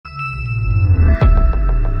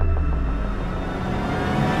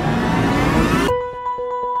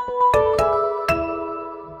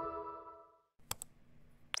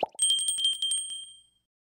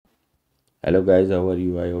Hello guys, how are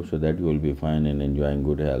you? I hope so that you will be fine and enjoying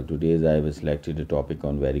good health. Today I have selected a topic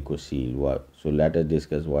on varicocele. So let us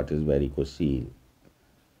discuss what is varicocele.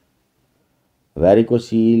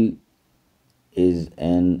 Varicocele is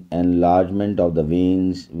an enlargement of the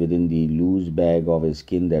veins within the loose bag of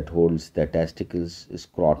skin that holds the testicles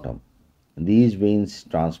scrotum. These veins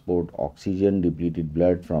transport oxygen depleted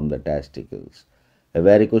blood from the testicles. A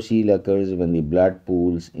varicocele occurs when the blood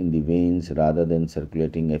pools in the veins rather than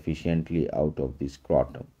circulating efficiently out of the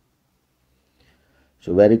scrotum.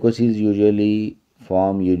 So varicoces usually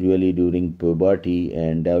form during puberty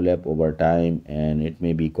and develop over time, and it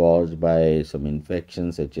may be caused by some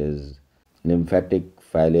infections such as lymphatic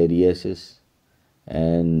filariasis,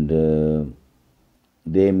 and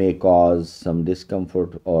they may cause some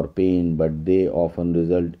discomfort or pain, but they often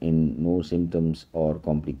result in no symptoms or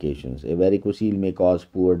complications. A varicocele may cause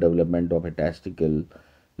poor development of a testicle,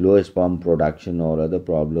 low sperm production, or other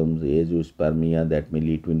problems, azoospermia, that may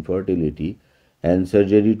lead to infertility, and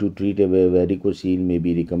surgery to treat a varicocele may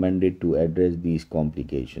be recommended to address these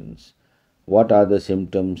complications. What are the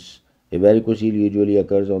symptoms? A varicocele usually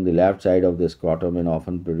occurs on the left side of the scrotum and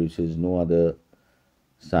often produces no other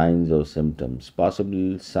signs or symptoms.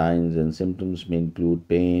 Possible signs and symptoms may include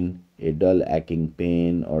pain. A dull aching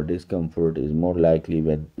pain or discomfort is more likely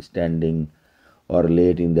when standing or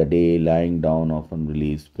late in the day. Lying down often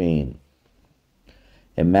relieves pain.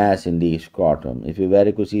 A mass in the scrotum. If a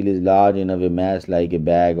varicocele is large enough, a mass like a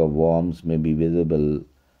bag of worms may be visible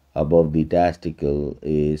above the testicle.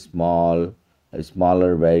 A smaller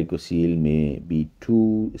varicocele may be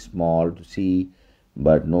too small to see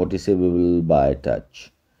but noticeable by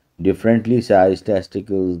touch. Differently sized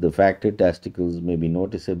testicles. The factor testicles may be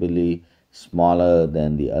noticeably smaller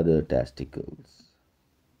than the other testicles.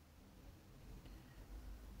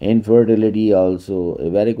 Infertility also. A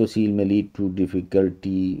varicocele may lead to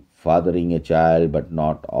difficulty fathering a child, but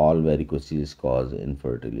not all varicoceles cause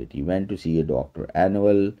infertility. When to see a doctor?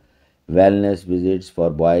 Annual wellness visits for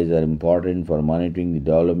boys are important for monitoring the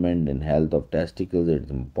development and health of testicles. It is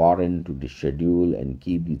important to schedule and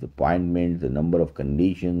keep these appointments. The number of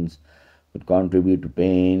conditions would contribute to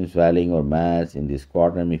pain, swelling, or mass in the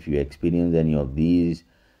scrotum. If you experience any of these,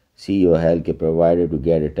 see your healthcare provider to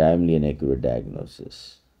get a timely and accurate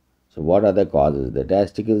diagnosis. So, what are the causes? The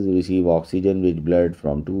testicles receive oxygen-rich blood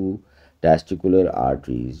from two testicular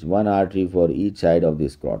arteries, one artery for each side of the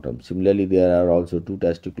scrotum. Similarly, there are also two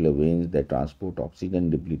testicular veins that transport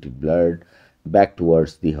oxygen-depleted blood back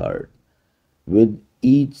towards the heart. With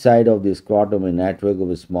each side of the scrotum, a network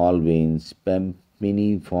of small veins,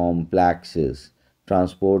 pempiniform plexus,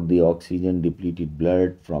 transport the oxygen-depleted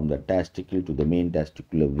blood from the testicle to the main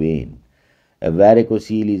testicular vein. A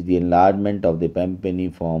varicocele is the enlargement of the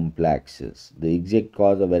pempiniform plexus. The exact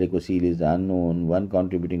cause of varicocele is unknown. One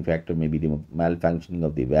contributing factor may be the malfunctioning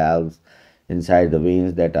of the valves inside the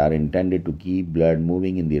veins that are intended to keep blood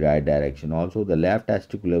moving in the right direction. Also, the left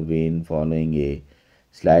testicular vein following a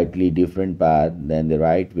slightly different path than the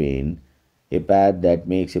right vein, a path that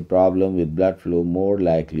makes a problem with blood flow more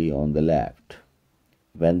likely on the left.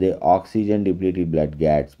 When the oxygen depleted blood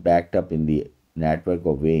gets backed up in the network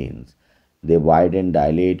of veins, they widen,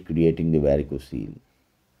 dilate, creating the varicocele.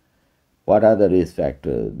 What are the risk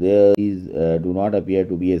factors? These do not appear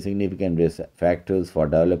to be a significant risk factors for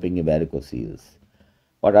developing a varicoceles.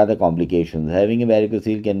 What are the complications? Having a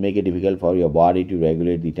varicocele can make it difficult for your body to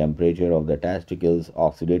regulate the temperature of the testicles.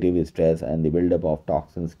 Oxidative stress and the buildup of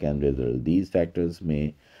toxins can result. These factors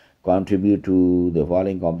may contribute to the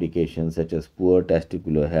following complications such as poor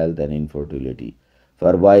testicular health and infertility.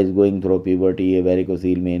 For boys going through puberty, a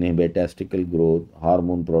varicocele may inhibit testicle growth,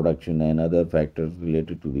 hormone production, and other factors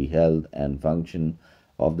related to the health and function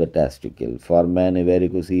of the testicle. For men, a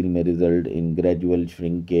varicocele may result in gradual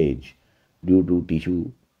shrinkage due to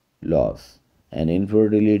tissue loss. And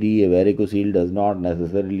infertility, a varicocele does not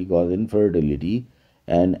necessarily cause infertility.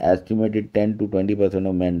 An estimated 10 to 20%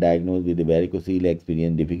 of men diagnosed with a varicocele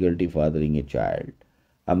experience difficulty fathering a child.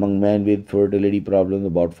 Among men with fertility problems,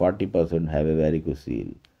 about 40% have a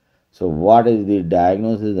varicocele. So, what is the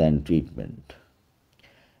diagnosis and treatment?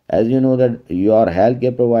 As you know that your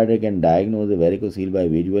healthcare provider can diagnose a varicocele by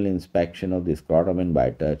visual inspection of the scrotum and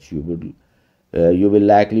by touch. You will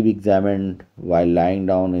likely be examined while lying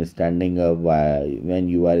down and standing up. When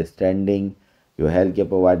you are standing, your healthcare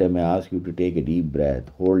provider may ask you to take a deep breath,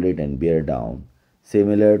 hold it, and bear down,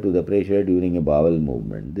 similar to the pressure during a bowel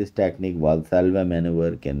movement. This technique, Valsalva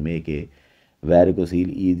maneuver, can make a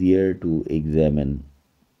varicocele easier to examine.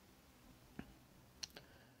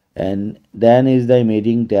 And then is the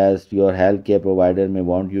imaging test. Your healthcare provider may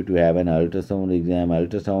want you to have an ultrasound exam.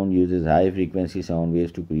 Ultrasound uses high frequency sound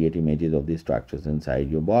waves to create images of the structures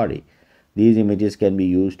inside your body. These images can be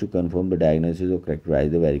used to confirm the diagnosis or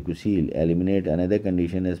characterize the varicocele, eliminate another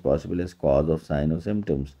condition as possible as cause of sign or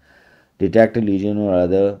symptoms, detect a lesion or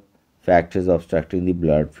other factors obstructing the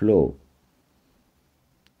blood flow.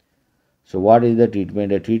 So, what is the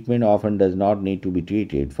treatment? A treatment often does not need to be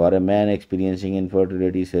treated. For a man experiencing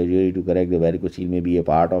infertility, surgery to correct the varicocele may be a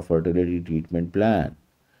part of fertility treatment plan.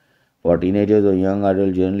 For teenagers or young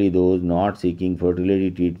adults, generally those not seeking fertility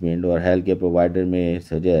treatment or healthcare provider may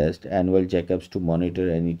suggest annual checkups to monitor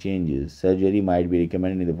any changes. Surgery might be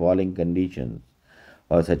recommended in the following conditions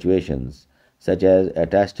or situations, such as a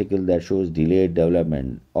testicle that shows delayed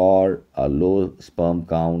development or a low sperm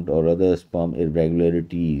count or other sperm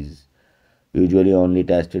irregularities, usually only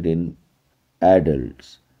tested in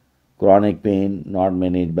adults. Chronic pain not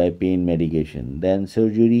managed by pain medication. Then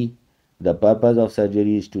surgery. The purpose of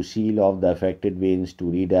surgery is to seal off the affected veins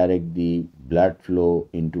to redirect the blood flow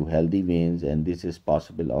into healthy veins, and this is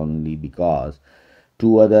possible only because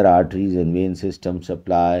two other arteries and vein systems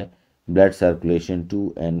supply blood circulation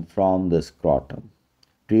to and from the scrotum.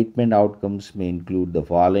 Treatment outcomes may include the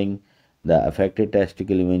following: the affected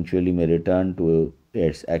testicle eventually may return to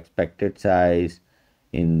its expected size.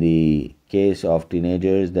 In the case of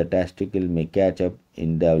teenagers, the testicle may catch up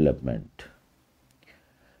in development.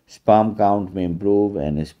 Sperm count may improve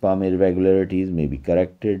and sperm irregularities may be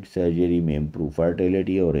corrected. Surgery may improve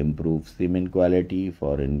fertility or improve semen quality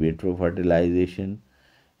for in vitro fertilization.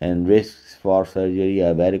 And risks for surgery: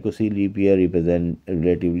 a varicocele repair represent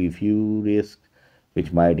relatively few risks,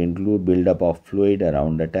 which might include buildup of fluid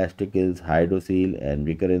around the testicles, hydrocele, and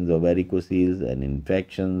recurrence of varicoceles and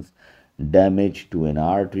infections, damage to an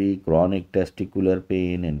artery, chronic testicular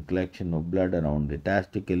pain, and collection of blood around the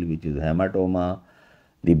testicle, which is hematoma.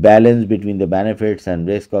 The balance between the benefits and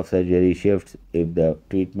risk of surgery shifts if the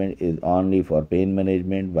treatment is only for pain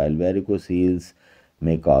management, while varicoceles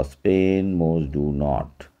may cause pain, most do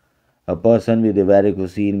not. A person with a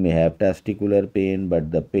varicocele may have testicular pain,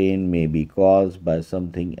 but the pain may be caused by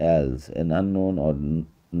something else, an unknown or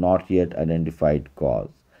not yet identified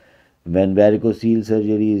cause. When varicocele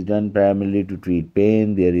surgery is done primarily to treat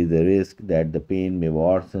pain, there is a risk that the pain may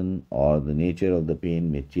worsen or the nature of the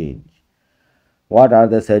pain may change. What are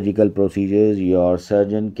the surgical procedures? Your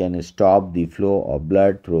surgeon can stop the flow of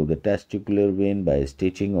blood through the testicular vein by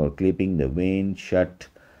stitching or clipping the vein shut.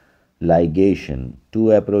 Ligation.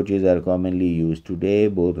 Two approaches are commonly used today.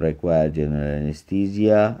 Both require general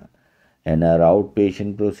anesthesia and are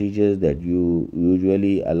outpatient procedures that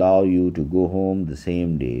usually allow you to go home the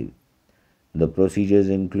same day. The procedures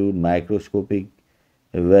include microscopic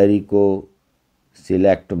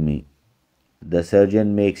varicocelectomy. The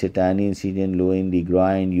surgeon makes a tiny incision low in the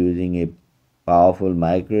groin using a powerful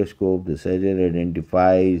microscope. The surgeon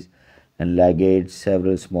identifies and ligates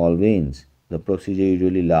several small veins. The procedure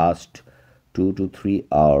usually lasts 2 to 3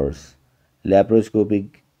 hours.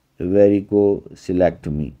 Laparoscopic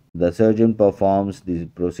varicocelectomy. The surgeon performs this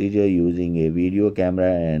procedure using a video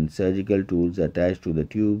camera and surgical tools attached to the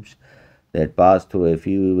tubes that pass through a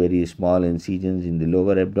few very small incisions in the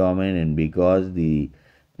lower abdomen, and because the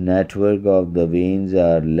network of the veins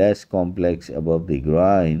are less complex above the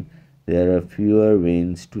groin, there are fewer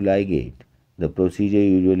veins to ligate. The procedure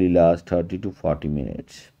usually lasts 30 to 40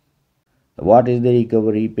 minutes. What is the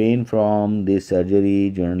recovery? Pain from this surgery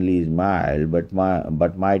generally is mild but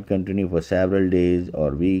might continue for several days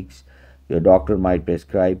or weeks. Your doctor might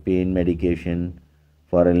prescribe pain medication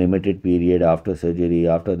for a limited period after surgery.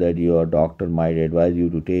 After that, your doctor might advise you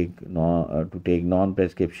to take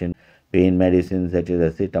non-prescription pain medicines such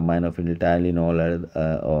as acetaminophen, Tylenol,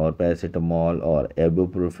 or paracetamol, or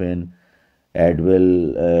ibuprofen,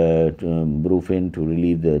 Advil, Brufen to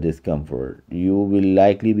relieve the discomfort. You will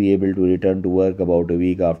likely be able to return to work about a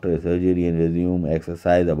week after surgery and resume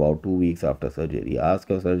exercise about 2 weeks after surgery. Ask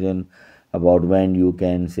a surgeon about when you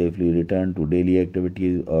can safely return to daily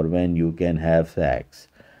activities or when you can have sex.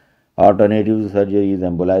 Alternative to surgery is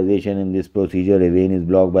embolization. In this procedure, a vein is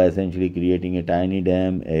blocked by essentially creating a tiny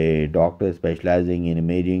dam. A doctor specializing in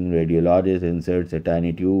imaging radiologist inserts a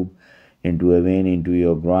tiny tube into a vein into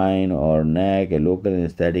your groin or neck. A local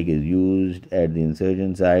anesthetic is used at the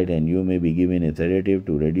incision site, and you may be given a sedative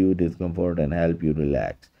to reduce discomfort and help you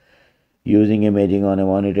relax. Using imaging on a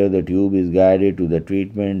monitor, the tube is guided to the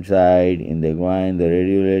treatment site in the groin. The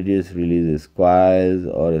radiologist releases coils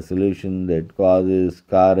or a solution that causes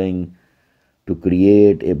scarring to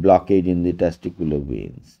create a blockage in the testicular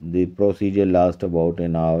veins. The procedure lasts about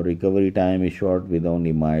an hour. Recovery time is short with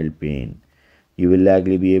only mild pain. You will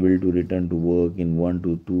likely be able to return to work in 1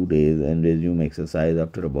 to 2 days and resume exercise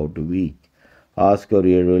after about a week. Ask your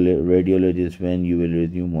radiologist when you will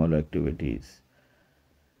resume all activities.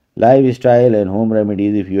 Lifestyle and home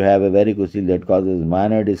remedies. If you have a varicocele that causes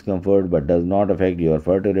minor discomfort but does not affect your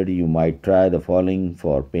fertility, you might try the following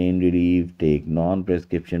for pain relief. Take non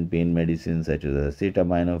prescription pain medicines such as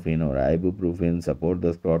acetaminophen or ibuprofen. Support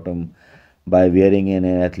the scrotum by wearing an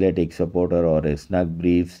athletic supporter or a snug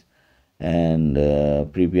briefs and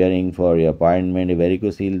preparing for your appointment. A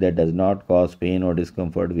varicocele that does not cause pain or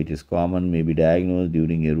discomfort, which is common, may be diagnosed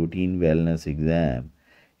during a routine wellness exam.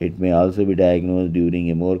 It may also be diagnosed during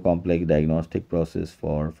a more complex diagnostic process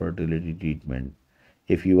for fertility treatment.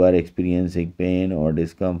 If you are experiencing pain or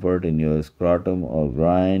discomfort in your scrotum or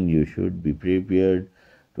groin, you should be prepared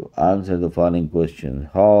to answer the following questions.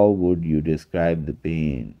 How would you describe the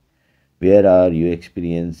pain? Where are you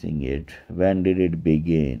experiencing it? When did it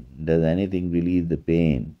begin? Does anything relieve the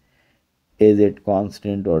pain? Is it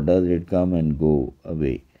constant or does it come and go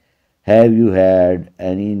away? Have you had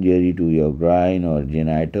any injury to your groin or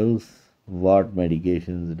genitals? What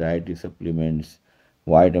medications, dietary supplements,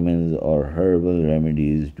 vitamins, or herbal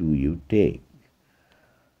remedies do you take?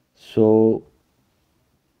 So,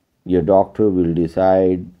 your doctor will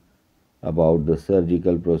decide about the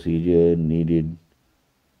surgical procedure needed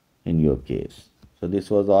in your case. So, this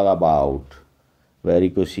was all about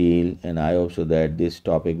varicocele, and I hope so that this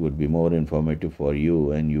topic would be more informative for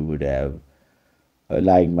you and you would have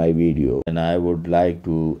liked my video. And I would like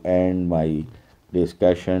to end my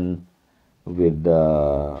discussion with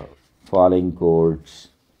the following quotes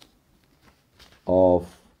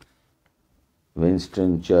of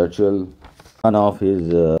Winston Churchill. One of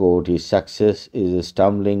his quote is, "Success is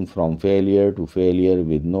stumbling from failure to failure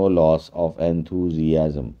with no loss of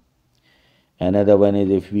enthusiasm." Another one is,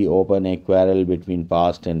 "If we open a quarrel between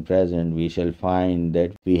past and present, we shall find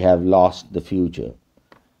that we have lost the future."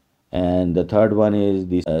 And the third one is,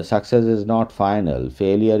 "The success is not final,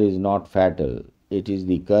 failure is not fatal. It is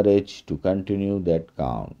the courage to continue that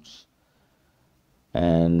counts."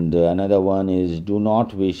 And another one is, "Do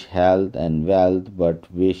not wish health and wealth, but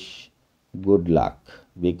wish good luck,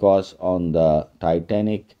 because on the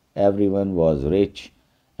Titanic everyone was rich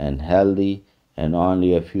and healthy and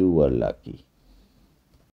only a few were lucky."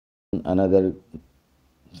 Another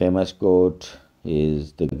famous quote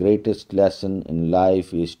is, "The greatest lesson in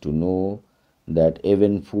life is to know that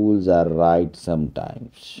even fools are right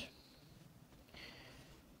sometimes."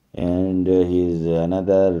 And his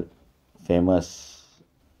another famous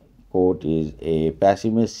quote is, "A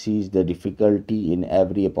pessimist sees the difficulty in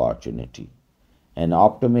every opportunity. An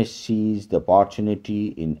optimist sees the opportunity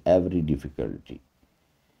in every difficulty."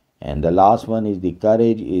 And the last one is, "The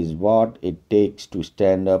courage is what it takes to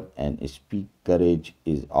stand up and speak. Courage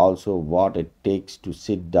is also what it takes to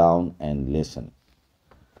sit down and listen."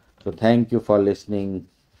 So thank you for listening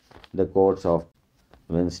the quotes of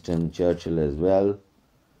Winston Churchill as well.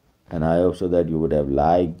 And I hope so that you would have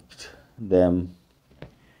liked them.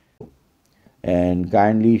 And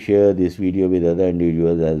kindly share this video with other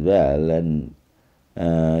individuals as well. And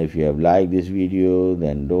if you have liked this video,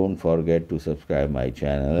 then don't forget to subscribe my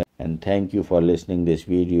channel. And thank you for listening this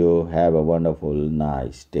video. Have a wonderful,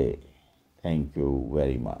 nice day. Thank you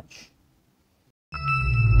very much.